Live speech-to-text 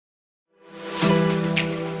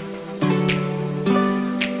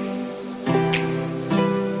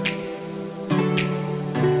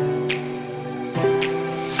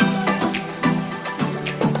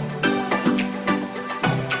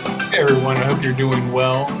hope you're doing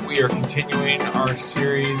well. We are continuing our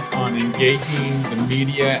series on engaging the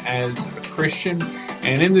media as a Christian.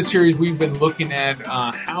 And in this series, we've been looking at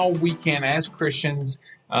how we can, as Christians,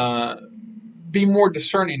 be more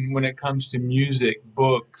discerning when it comes to music,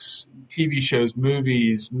 books, TV shows,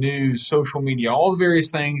 movies, news, social media, all the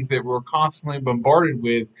various things that we're constantly bombarded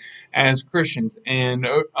with as Christians. And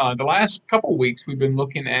the last couple of weeks, we've been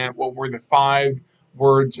looking at what were the 5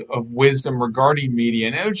 words of wisdom regarding media.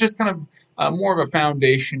 And it was just kind of more of a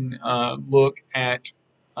foundation look at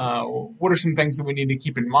what are some things that we need to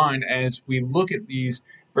keep in mind as we look at these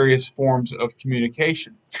various forms of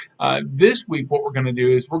communication. This week, what we're going to do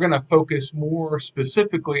is we're going to focus more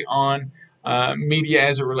specifically on media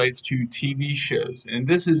as it relates to TV shows. And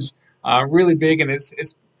this is really big, and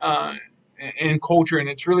it's in culture, and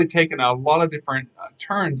it's really taken a lot of different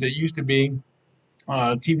turns. It used to be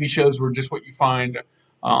TV shows were just what you find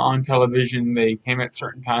on television. They came at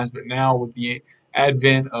certain times, but now with the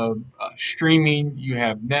advent of streaming, you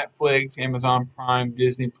have Netflix, Amazon Prime,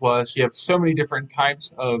 Disney Plus. You have so many different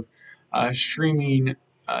types of streaming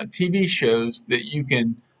TV shows that you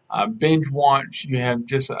can binge watch. You have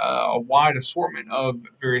just a wide assortment of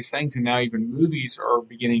various things, and now even movies are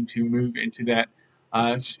beginning to move into that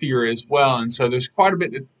sphere as well. And so there's quite a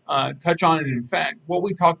bit to touch on. And in fact, what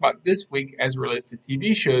we talk about this week as it relates to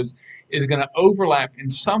TV shows is going to overlap in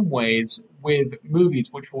some ways with movies,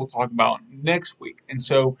 which we'll talk about next week. And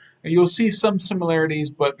so you'll see some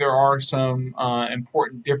similarities, but there are some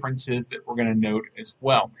important differences that we're going to note as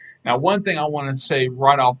well. Now, one thing I want to say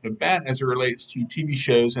right off the bat as it relates to TV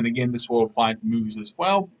shows, and again, this will apply to movies as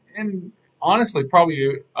well, and honestly,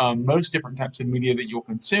 probably most different types of media that you'll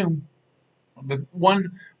consume.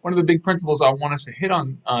 One of the big principles I want us to hit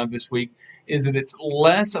on this week is that it's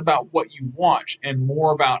less about what you watch and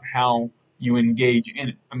more about how you engage in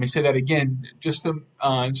it. Let me say that again, just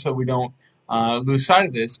so we don't lose sight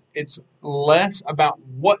of this. It's less about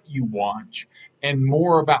what you watch and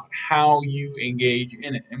more about how you engage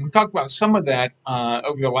in it. And we talked about some of that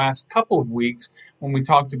over the last couple of weeks when we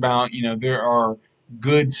talked about, there are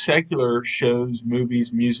good secular shows,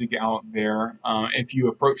 movies, music out there if you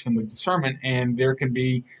approach them with discernment, and there can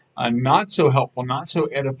be not so helpful, not so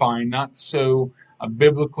edifying, not so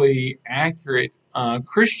biblically accurate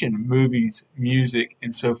Christian movies, music,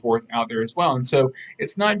 and so forth out there as well. And so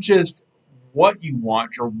it's not just what you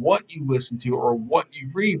watch or what you listen to or what you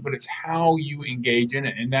read, but it's how you engage in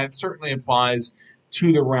it. And that certainly applies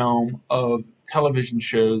to the realm of television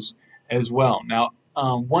shows as well. Now,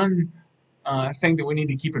 one thing that we need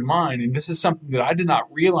to keep in mind, and this is something that I did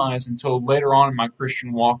not realize until later on in my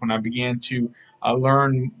Christian walk when I began to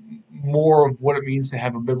learn more of what it means to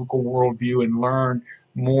have a biblical worldview and learn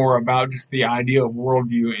more about just the idea of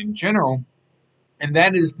worldview in general. And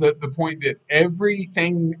that is the point that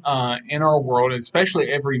everything in our world, especially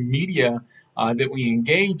every media that we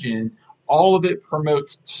engage in, all of it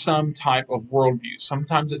promotes some type of worldview.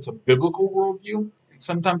 Sometimes it's a biblical worldview, and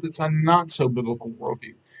sometimes it's a not so biblical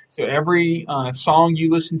worldview. So every song you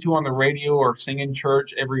listen to on the radio or sing in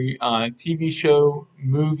church, every TV show,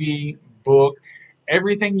 movie, book,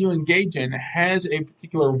 everything you engage in has a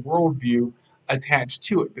particular worldview attached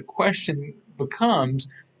to it. The question becomes,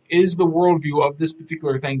 is the worldview of this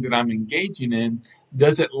particular thing that I'm engaging in,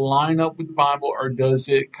 does it line up with the Bible or does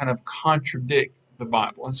it kind of contradict the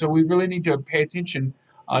Bible? And so we really need to pay attention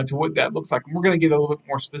to what that looks like. And we're going to get a little bit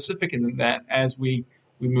more specific in that as we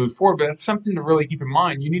move forward, but that's something to really keep in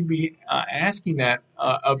mind. You need to be asking that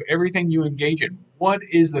of everything you engage in. What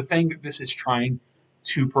is the thing that this is trying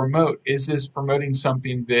to promote? Is this promoting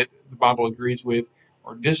something that the Bible agrees with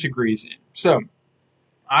or disagrees in? So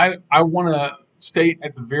I want to state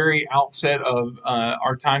at the very outset of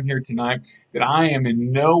our time here tonight that I am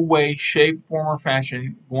in no way, shape, form, or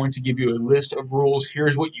fashion going to give you a list of rules.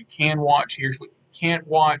 Here's what you can watch. Here's what you can't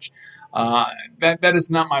watch. That is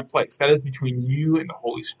not my place. That is between you and the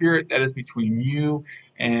Holy Spirit. That is between you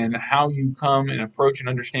and how you come and approach and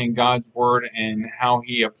understand God's Word and how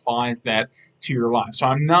He applies that to your life. So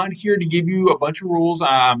I'm not here to give you a bunch of rules.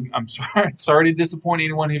 I'm sorry to disappoint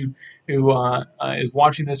anyone who is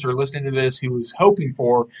watching this or listening to this who is hoping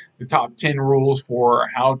for the top 10 rules for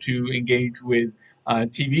how to engage with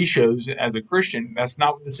TV shows as a Christian. That's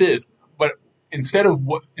not what this is. But instead of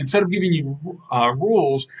giving you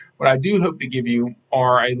rules, what I do hope to give you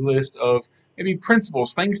are a list of maybe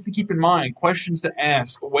principles, things to keep in mind, questions to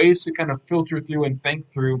ask, ways to kind of filter through and think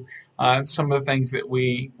through some of the things that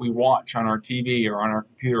we watch on our TV or on our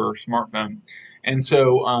computer or smartphone. And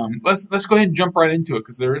so let's go ahead and jump right into it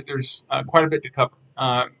because there's quite a bit to cover.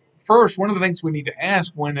 First, one of the things we need to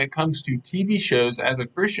ask when it comes to TV shows as a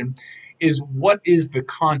Christian is what is the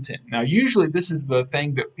content. Now, usually this is the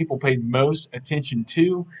thing that people pay most attention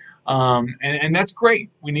to, and that's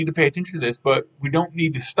great. We need to pay attention to this, but we don't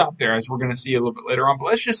need to stop there, as we're going to see a little bit later on. But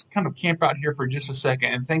let's just kind of camp out here for just a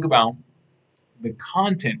second and think about the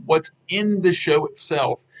content, what's in the show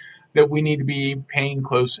itself that we need to be paying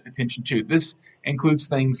close attention to. This includes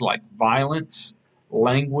things like violence,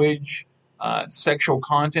 language, sexual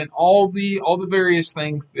content, all the various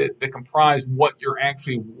things that comprise what you're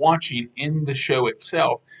actually watching in the show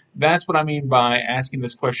itself. That's what I mean by asking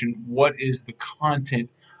this question: what is the content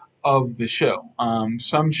of the show?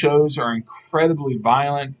 Some shows are incredibly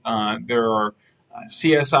violent. There are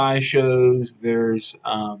CSI shows. There's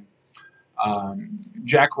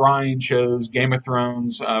Jack Ryan shows, Game of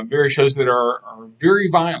Thrones, various shows that are very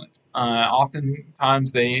violent.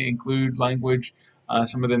 Oftentimes they include language.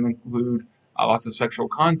 Some of them include lots of sexual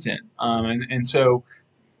content. And so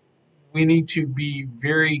we need to be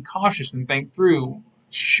very cautious and think through,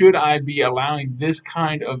 should I be allowing this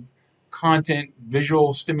kind of content,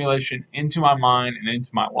 visual stimulation into my mind and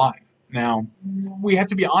into my life? Now, we have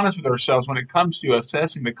to be honest with ourselves when it comes to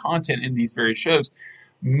assessing the content in these various shows.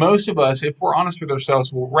 Most of us, if we're honest with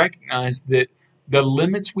ourselves, will recognize that the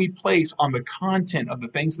limits we place on the content of the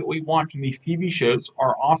things that we watch in these TV shows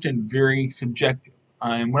are often very subjective.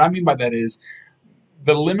 And what I mean by that is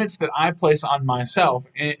the limits that I place on myself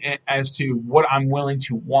as to what I'm willing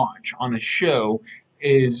to watch on a show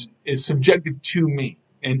is subjective to me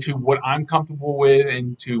and to what I'm comfortable with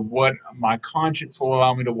and to what my conscience will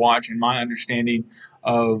allow me to watch and my understanding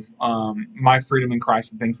of my freedom in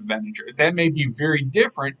Christ and things of that nature. That may be very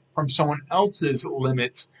different from someone else's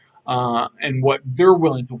limits and what they're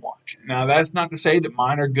willing to watch. Now, that's not to say that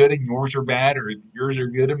mine are good and yours are bad, or yours are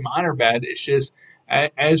good and mine are bad. It's just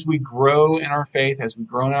as we grow in our faith, as we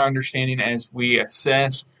grow in our understanding, as we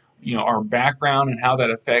assess, our background and how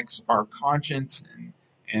that affects our conscience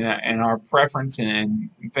and our preference and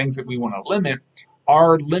things that we want to limit,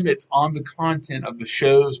 our limits on the content of the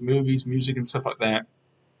shows, movies, music, and stuff like that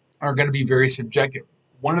are going to be very subjective.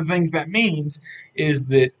 One of the things that means is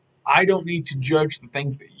that I don't need to judge the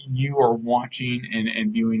things that you are watching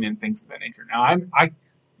and viewing and things of that nature. Now,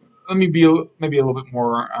 let me be maybe a little bit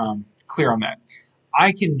more clear on that.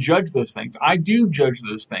 I can judge those things. I do judge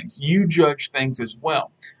those things. You judge things as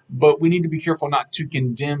well. But we need to be careful not to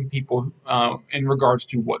condemn people in regards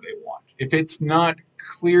to what they watch. If it's not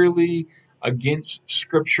clearly against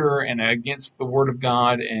Scripture and against the Word of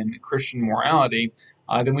God and Christian morality,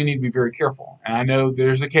 then we need to be very careful. And I know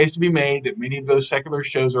there's a case to be made that many of those secular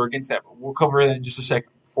shows are against that, but we'll cover that in just a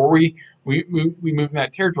second. Before we move in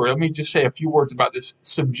that territory, let me just say a few words about this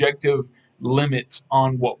subjective limits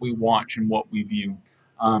on what we watch and what we view.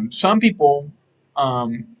 Some people,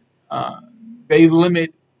 they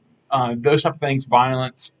limit those type of things,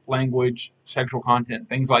 violence, language, sexual content,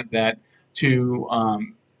 things like that, to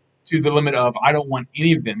the limit of, I don't want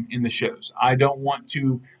any of them in the shows. I don't want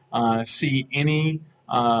to see any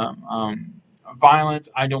violence.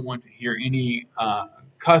 I don't want to hear any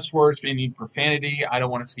cuss words, any profanity. I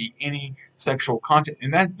don't want to see any sexual content,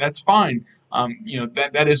 and that's fine.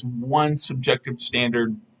 That is one subjective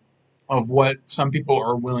standard of what some people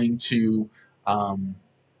are willing to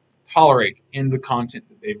tolerate in the content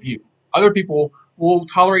that they view. Other people will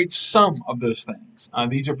tolerate some of those things.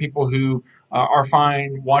 These are people who are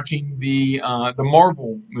fine watching the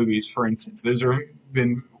Marvel movies, for instance. Those have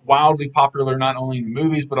been wildly popular not only in the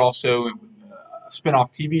movies but also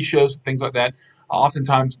spin-off TV shows, things like that.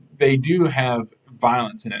 Oftentimes they do have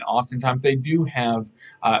violence in it. Oftentimes they do have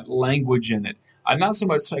language in it. Not so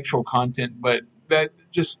much sexual content, but that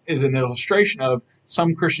just is an illustration of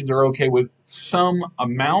some Christians are okay with some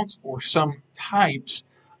amount or some types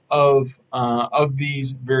of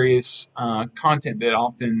these various content that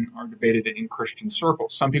often are debated in Christian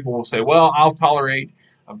circles. Some people will say, well, I'll tolerate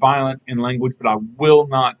violence in language, but I will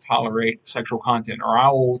not tolerate sexual content, or I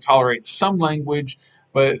will tolerate some language,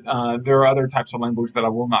 but there are other types of language that I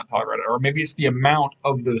will not tolerate, or maybe it's the amount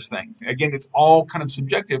of those things. Again, it's all kind of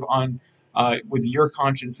subjective on with your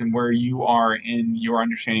conscience and where you are in your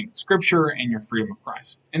understanding of Scripture and your freedom of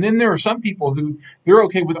Christ. And then there are some people who they're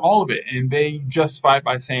okay with all of it, and they justify it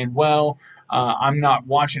by saying, well, I'm not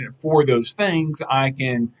watching it for those things. I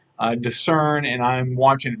can discern, and I'm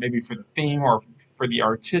watching it maybe for the theme or for the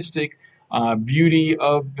artistic beauty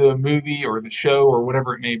of the movie or the show or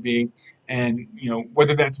whatever it may be. And,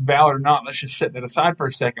 whether that's valid or not, let's just set that aside for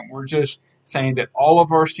a second. We're just saying that all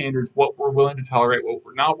of our standards, what we're willing to tolerate, what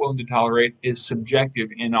we're not willing to tolerate, is subjective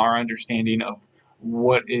in our understanding of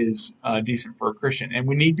what is decent for a Christian. And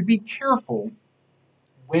we need to be careful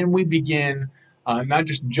when we begin not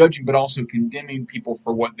just judging, but also condemning people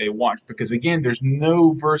for what they watch. Because again, there's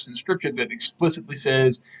no verse in Scripture that explicitly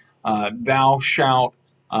says, "Thou shalt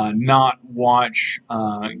not watch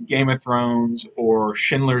Game of Thrones or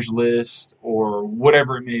Schindler's List or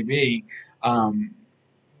whatever it may be."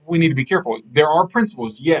 We need to be careful. There are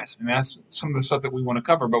principles, yes, and that's some of the stuff that we want to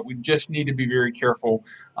cover, but we just need to be very careful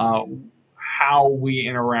how we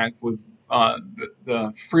interact with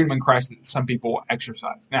the freedom in Christ that some people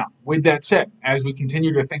exercise. Now, with that said, as we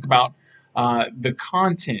continue to think about the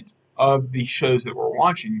content of the shows that we're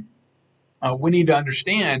watching, we need to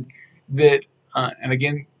understand that, and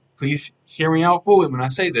again, please hear me out fully when I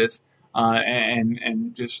say this,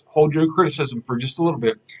 and just hold your criticism for just a little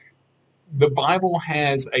bit. The Bible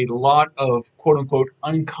has a lot of quote unquote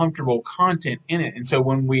uncomfortable content in it. And so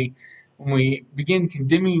when we begin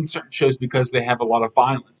condemning certain shows because they have a lot of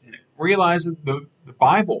violence in it, realize that the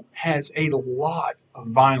Bible has a lot of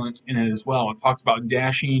violence in it as well. It talks about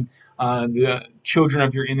dashing the children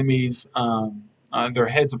of your enemies, their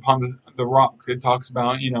heads upon the rocks. It talks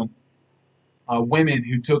about, women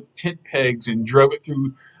who took tent pegs and drove it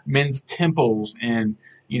through men's temples, and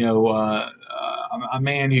a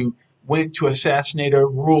man who went to assassinate a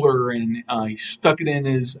ruler, and he stuck it in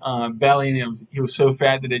his belly, and he was so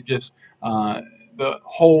fat that it just the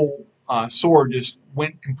whole sword just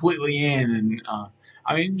went completely in,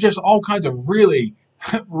 and just all kinds of really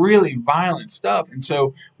really violent stuff. And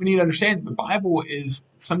so we need to understand that the Bible is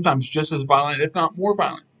sometimes just as violent, if not more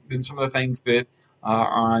violent, than some of the things that are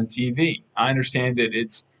on TV. I understand that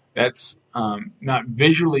that's not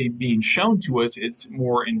visually being shown to us; it's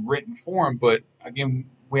more in written form. But again,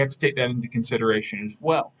 we have to take that into consideration as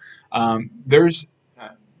well.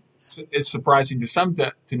 It's surprising to some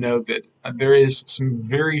to know that there is some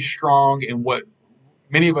very strong and what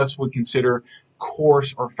many of us would consider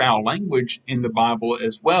coarse or foul language in the Bible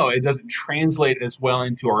as well. It doesn't translate as well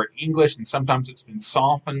into our English, and sometimes it's been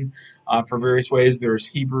softened for various ways. There's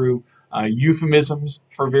Hebrew euphemisms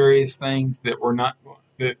for various things that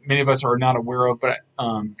many of us are not aware of. But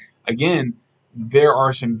again, there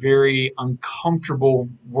are some very uncomfortable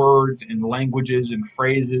words and languages and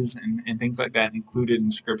phrases and things like that included in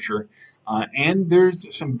Scripture. And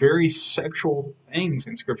there's some very sexual things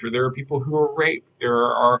in Scripture. There are people who are raped. There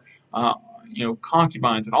are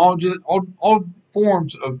concubines, and all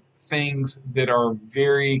forms of things that are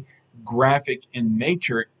very graphic in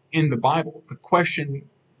nature in the Bible. The question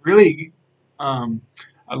really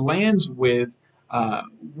lands with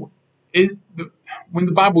when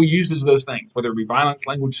the Bible uses those things, whether it be violence,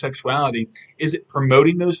 language, sexuality, is it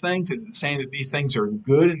promoting those things? Is it saying that these things are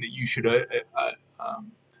good and that you should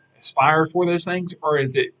aspire for those things? Or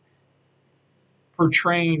is it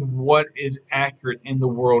portraying what is accurate in the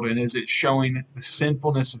world, and is it showing the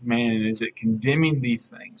sinfulness of man, and is it condemning these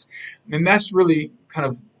things? And that's really kind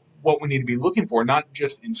of what we need to be looking for, not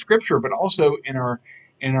just in Scripture, but also in our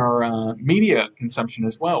media consumption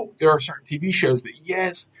as well. There are certain TV shows that,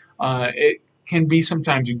 yes, it can be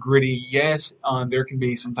sometimes gritty. Yes, there can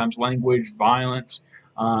be sometimes language, violence,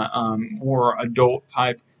 more adult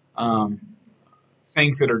type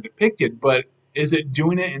things that are depicted. But is it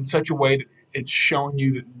doing it in such a way that it's showing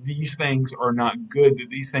you that these things are not good, that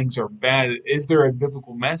these things are bad? Is there a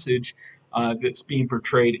biblical message that's being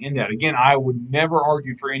portrayed in that? Again, I would never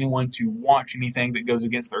argue for anyone to watch anything that goes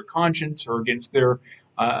against their conscience or against their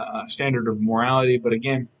standard of morality. But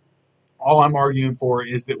again, all I'm arguing for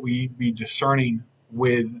is that we be discerning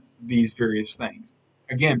with these various things.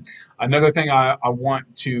 Again, another thing I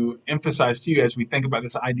want to emphasize to you as we think about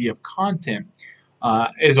this idea of content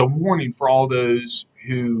is a warning for all those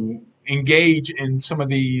who engage in some of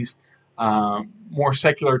these more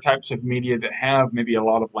secular types of media that have maybe a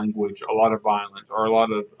lot of language, a lot of violence, or a lot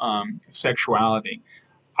of sexuality.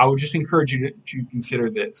 I would just encourage you to consider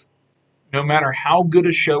this. No matter how good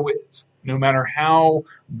a show is, no matter how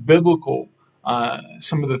biblical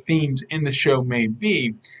some of the themes in the show may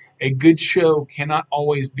be, a good show cannot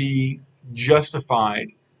always be justified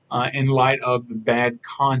in light of the bad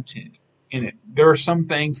content in it. There are some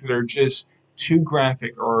things that are just too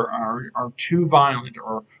graphic or are too violent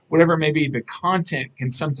or whatever it may be. The content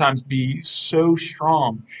can sometimes be so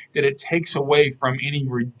strong that it takes away from any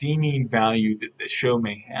redeeming value that the show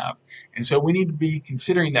may have. And so we need to be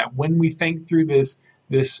considering that when we think through this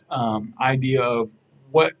idea of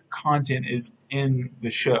what content is in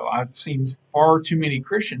the show. I've seen far too many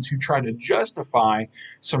Christians who try to justify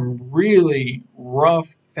some really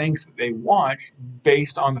rough things that they watch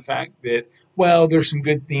based on the fact that, well, there's some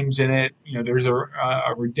good themes in it. There's a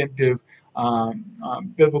redemptive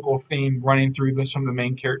biblical theme running through some of the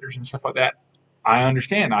main characters and stuff like that. I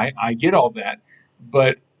understand. I get all that.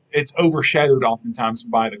 But it's overshadowed oftentimes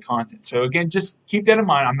by the content. So again, just keep that in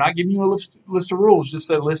mind. I'm not giving you a list of rules,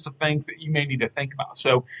 just a list of things that you may need to think about.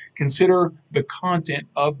 So consider the content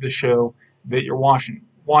of the show that you're watching.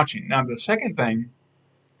 Now, the second thing,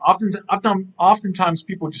 oftentimes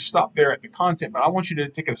people just stop there at the content, but I want you to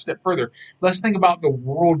take it a step further. Let's think about the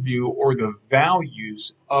worldview or the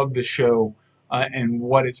values of the show and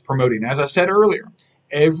what it's promoting. As I said earlier,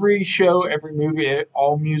 every show, every movie,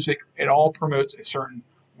 all music, it all promotes a certain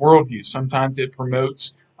worldview. Sometimes it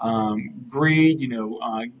promotes greed,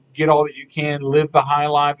 get all that you can, live the high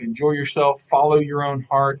life, enjoy yourself, follow your own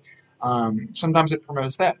heart. Sometimes it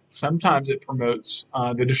promotes that. Sometimes it promotes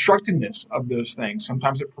the destructiveness of those things.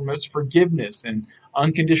 Sometimes it promotes forgiveness and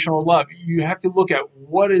unconditional love. You have to look at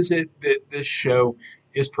what is it that this show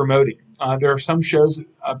is promoting. There are some shows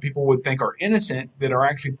that people would think are innocent that are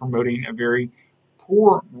actually promoting a very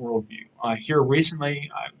poor worldview. Here recently,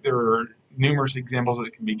 there are numerous examples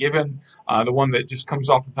that can be given. The one that just comes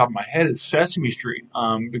off the top of my head is Sesame Street.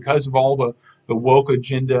 Because of all the woke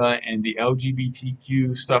agenda and the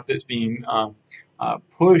LGBTQ stuff that's being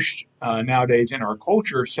pushed nowadays in our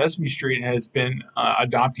culture, Sesame Street has been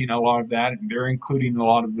adopting a lot of that, and they're including a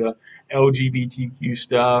lot of the LGBTQ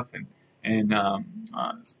stuff and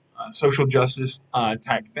social justice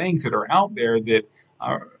type things that are out there that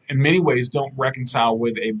in many ways don't reconcile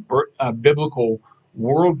with a biblical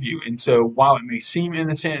worldview. And so while it may seem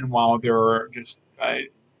innocent, and while there are just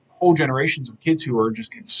whole generations of kids who are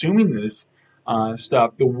just consuming this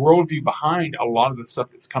stuff, the worldview behind a lot of the stuff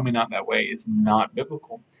that's coming out that way is not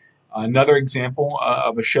biblical. Another example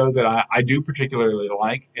of a show that I do particularly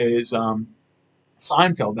like is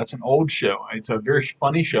Seinfeld. That's an old show. It's a very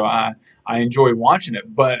funny show. I enjoy watching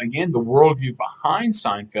it. But again, the worldview behind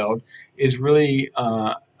Seinfeld is really,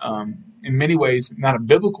 in many ways, not a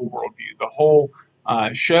biblical worldview. The whole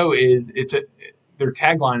show is their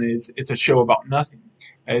tagline is it's a show about nothing.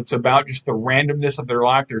 It's about just the randomness of their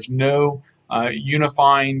life. There's no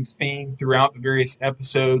unifying theme throughout the various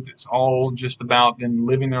episodes. It's all just about them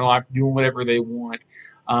living their life, doing whatever they want.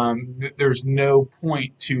 There's no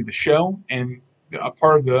point to the show, and a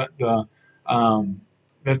part of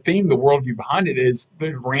the theme, the worldview behind it is the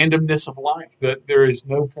randomness of life. That there is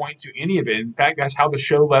no point to any of it. In fact, that's how the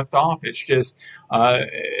show left off. It's just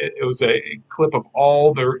it was a clip of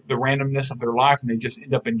all the randomness of their life, and they just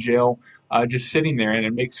end up in jail, just sitting there, and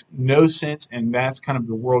it makes no sense. And that's kind of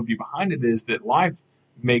the worldview behind it, is that life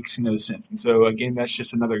makes no sense. And so again, that's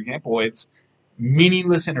just another example. It's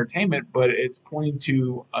meaningless entertainment, but it's pointing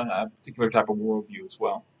to a particular type of worldview as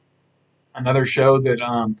well. Another show that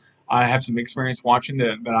I have some experience watching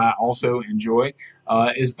that I also enjoy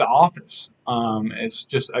is The Office. It's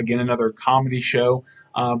just, again, another comedy show,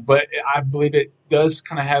 but I believe it does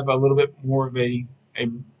kind of have a little bit more of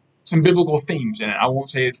some biblical themes in it. I won't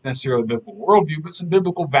say it's necessarily a biblical worldview, but some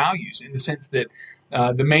biblical values, in the sense that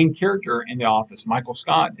the main character in The Office, Michael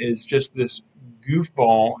Scott, is just this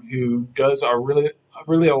goofball who does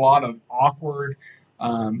really a lot of awkward,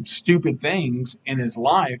 stupid things in his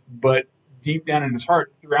life, but deep down in his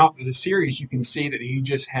heart, throughout the series, you can see that he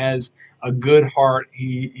just has a good heart.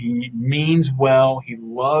 He means well. He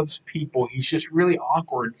loves people. He's just really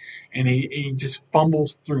awkward, and he just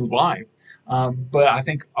fumbles through life. But I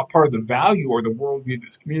think a part of the value or the worldview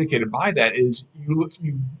that's communicated by that is you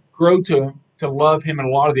grow to love him and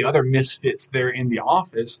a lot of the other misfits there in the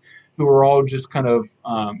office, who are all just kind of,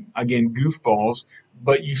 again, goofballs,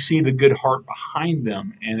 but you see the good heart behind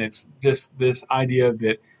them. And it's just this idea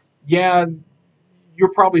that, yeah,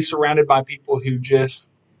 you're probably surrounded by people who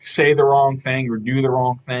just say the wrong thing or do the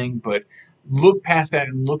wrong thing, but look past that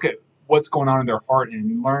and look at what's going on in their heart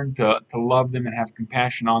and learn to love them and have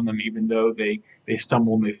compassion on them, even though they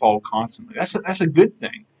stumble and they fall constantly. That's a good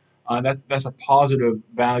thing. That's a positive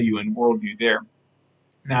value and worldview there.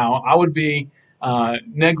 Now, I would be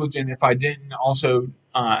negligent if I didn't also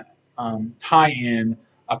tie in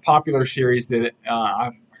a popular series that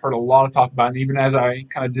I've heard a lot of talk about, and even as I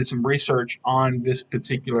kind of did some research on this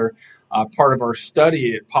particular part of our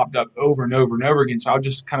study, it popped up over and over and over again. So I'll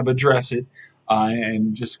just kind of address it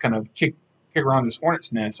and just kind of kick around this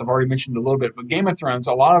hornet's nest. I've already mentioned a little bit, but Game of Thrones,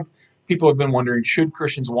 a lot of people have been wondering, should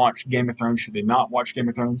Christians watch Game of Thrones? Should they not watch Game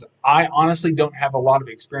of Thrones? I honestly don't have a lot of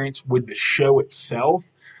experience with the show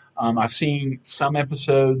itself. I've seen some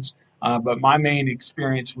episodes, but my main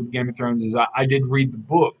experience with Game of Thrones is I did read the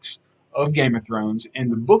books of Game of Thrones,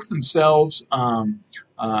 and the books themselves,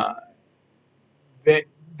 that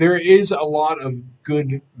there is a lot of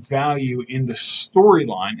good value in the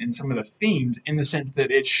storyline and some of the themes, in the sense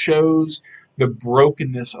that it shows the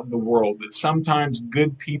brokenness of the world, that sometimes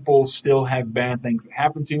good people still have bad things that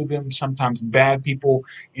happen to them. Sometimes bad people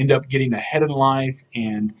end up getting ahead in life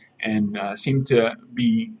and seem to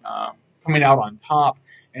be coming out on top.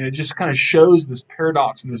 And it just kind of shows this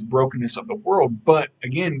paradox and this brokenness of the world. But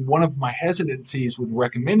again, one of my hesitancies with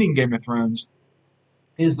recommending Game of Thrones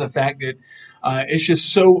is the fact that it's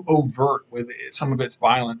just so overt with some of its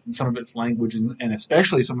violence and some of its language and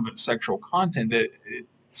especially some of its sexual content that it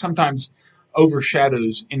sometimes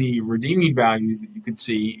overshadows any redeeming values that you could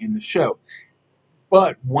see in the show.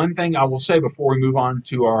 But one thing I will say before we move on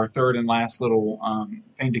to our third and last little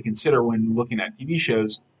thing to consider when looking at TV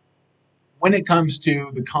shows, when it comes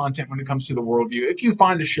to the content, when it comes to the worldview, if you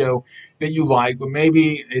find a show that you like, but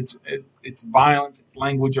maybe it's violence, it's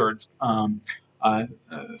language, or it's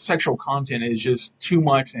sexual content is just too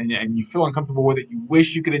much, and you feel uncomfortable with it, you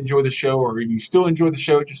wish you could enjoy the show, or you still enjoy the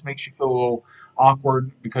show, it just makes you feel a little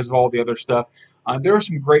awkward because of all the other stuff. There are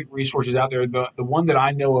some great resources out there. The one that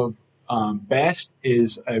I know of best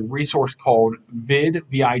is a resource called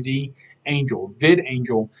VidAngel.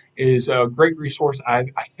 VidAngel is a great resource. I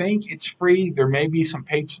think it's free. There may be some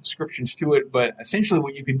paid subscriptions to it, but essentially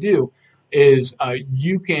what you can do is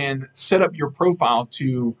you can set up your profile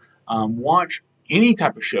to watch any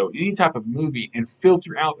type of show, any type of movie, and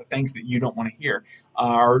filter out the things that you don't want to hear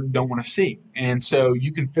or don't want to see. And so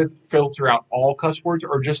you can filter out all cuss words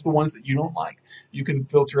or just the ones that you don't like. You can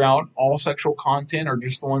filter out all sexual content or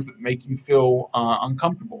just the ones that make you feel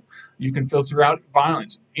uncomfortable. You can filter out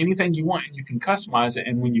violence, anything you want, and you can customize it.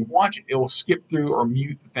 And when you watch it, it will skip through or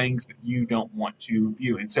mute the things that you don't want to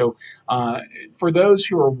view. And so for those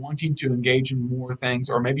who are wanting to engage in more things,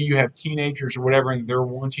 or maybe you have teenagers or whatever, and they're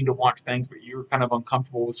wanting to watch things, but you're kind of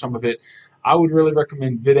uncomfortable with some of it, I would really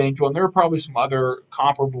recommend VidAngel. And there are probably some other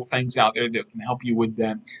comparable things out there that can help you with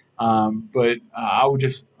that. But I would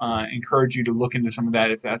just encourage you to look into some of that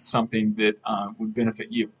if that's something that would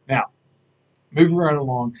benefit you. Now, moving right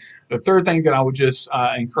along, the third thing that I would just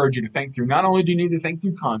encourage you to think through, not only do you need to think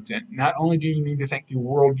through content, not only do you need to think through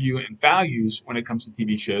worldview and values when it comes to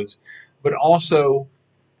TV shows, but also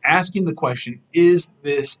asking the question, is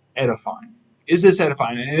this edifying? Is this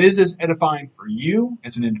edifying? And is this edifying for you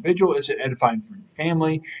as an individual? Is it edifying for your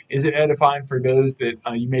family? Is it edifying for those that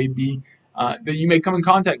you may come in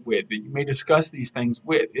contact with, that you may discuss these things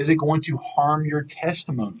with? Is it going to harm your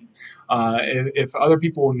testimony? If other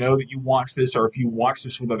people know that you watch this, or if you watch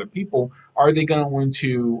this with other people, are they going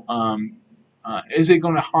to? Is it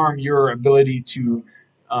going to harm your ability to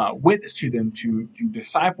witness to them, to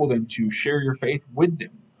disciple them, to share your faith with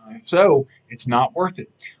them? If so, it's not worth it.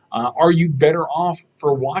 Are you better off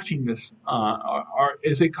for watching this? Or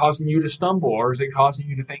is it causing you to stumble, or is it causing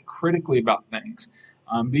you to think critically about things?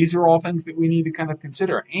 These are all things that we need to kind of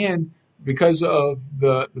consider. And because of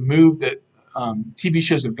the move that TV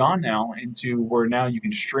shows have gone now into where now you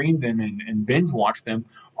can stream them and binge watch them,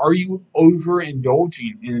 are you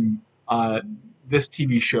overindulging in this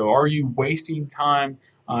TV show? Are you wasting time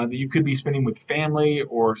that you could be spending with family,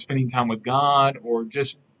 or spending time with God, or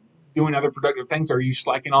just doing other productive things? Are you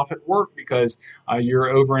slacking off at work because you're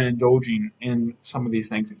overindulging in some of these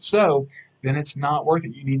things? If so, then it's not worth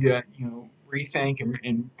it. You need to, rethink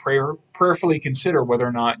and prayerfully consider whether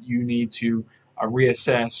or not you need to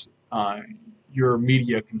reassess your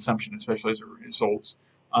media consumption, especially as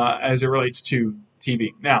it relates to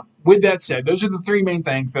TV. Now, with that said, those are the three main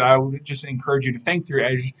things that I would just encourage you to think through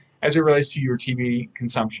as it relates to your TV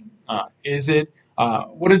consumption. What is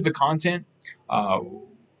the content?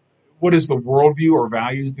 What is the worldview or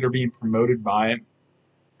values that are being promoted by it?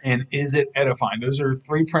 And is it edifying? Those are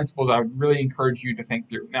three principles I would really encourage you to think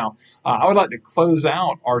through. Now, I would like to close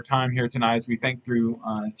out our time here tonight as we think through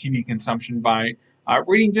TV consumption by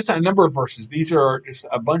reading just a number of verses. These are just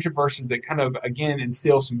a bunch of verses that kind of, again,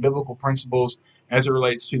 instill some biblical principles as it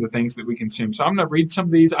relates to the things that we consume. So I'm going to read some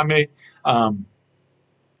of these. I may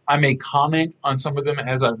comment on some of them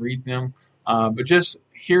as I read them, but just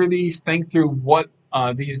hear these, think through what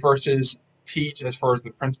these verses teach as far as the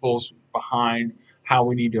principles behind how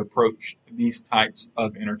we need to approach these types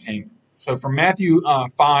of entertainment. So from Matthew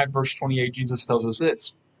 5, verse 28, Jesus tells us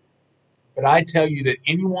this: "But I tell you that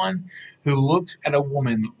anyone who looks at a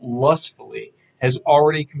woman lustfully has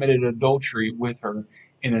already committed adultery with her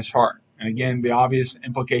in his heart." And again, the obvious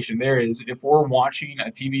implication there is if we're watching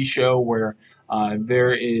a TV show where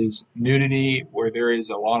there is nudity, where there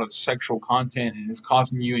is a lot of sexual content, and it's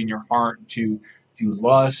causing you in your heart to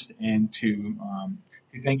lust and to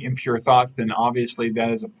think impure thoughts, then obviously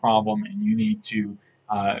that is a problem, and you need to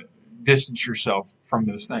distance yourself from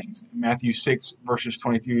those things. Matthew 6, verses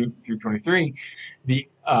 22 through 23, "The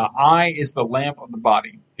eye is the lamp of the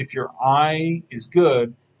body. if your eye is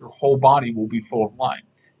good, your whole body will be full of light.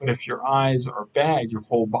 But if your eyes are bad, your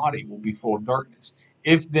whole body will be full of darkness.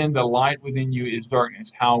 If then the light within you is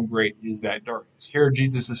darkness, how great is that darkness? Here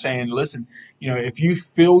Jesus is saying, listen, if you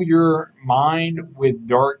fill your mind with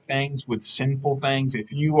dark things, with sinful things,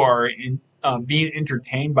 if you are being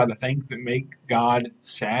entertained by the things that make God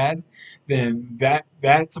sad, then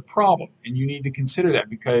that's a problem, and you need to consider that,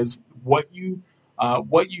 because what you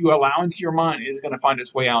allow into your mind is going to find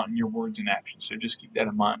its way out in your words and actions. So just keep that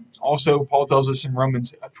in mind. Also, Paul tells us in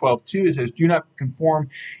Romans 12:2, it says, "Do not conform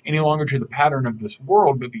any longer to the pattern of this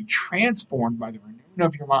world, but be transformed by the renewing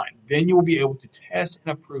of your mind. Then you will be able to test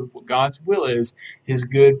and approve what God's will is, His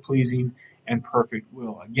good, pleasing, and perfect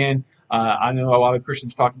will." Again, I know a lot of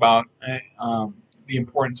Christians talk about the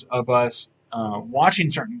importance of us watching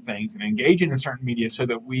certain things and engaging in certain media so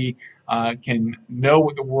that we can know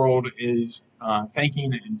what the world is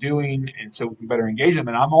thinking and doing, and so we can better engage them.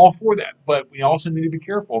 And I'm all for that. But we also need to be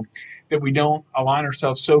careful that we don't align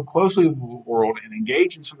ourselves so closely with the world and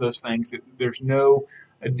engage in some of those things that there's no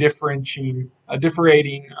differentiating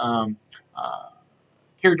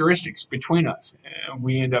characteristics between us, and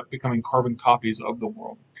we end up becoming carbon copies of the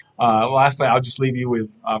world. Lastly, I'll just leave you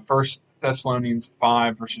with 1 Thessalonians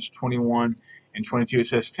 5, verses 21 and 22. It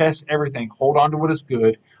says, "Test everything, hold on to what is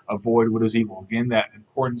good, avoid what is evil." Again, that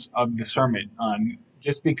importance of discernment.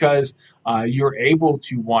 Just because you're able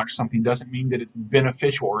to watch something doesn't mean that it's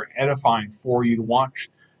beneficial or edifying for you to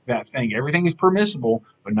watch that thing. Everything is permissible,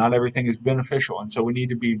 but not everything is beneficial. And so we need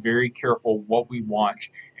to be very careful what we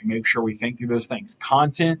watch and make sure we think through those things.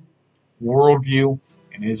 Content, worldview,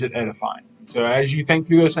 and is it edifying? And so as you think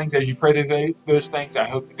through those things, as you pray through those things, I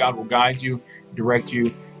hope that God will guide you, direct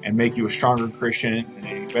you, and make you a stronger Christian and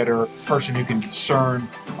a better person who can discern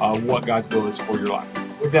what God's will is for your life.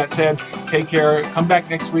 With that said, take care. Come back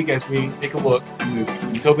next week as we take a look at movies.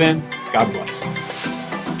 Until then, God bless.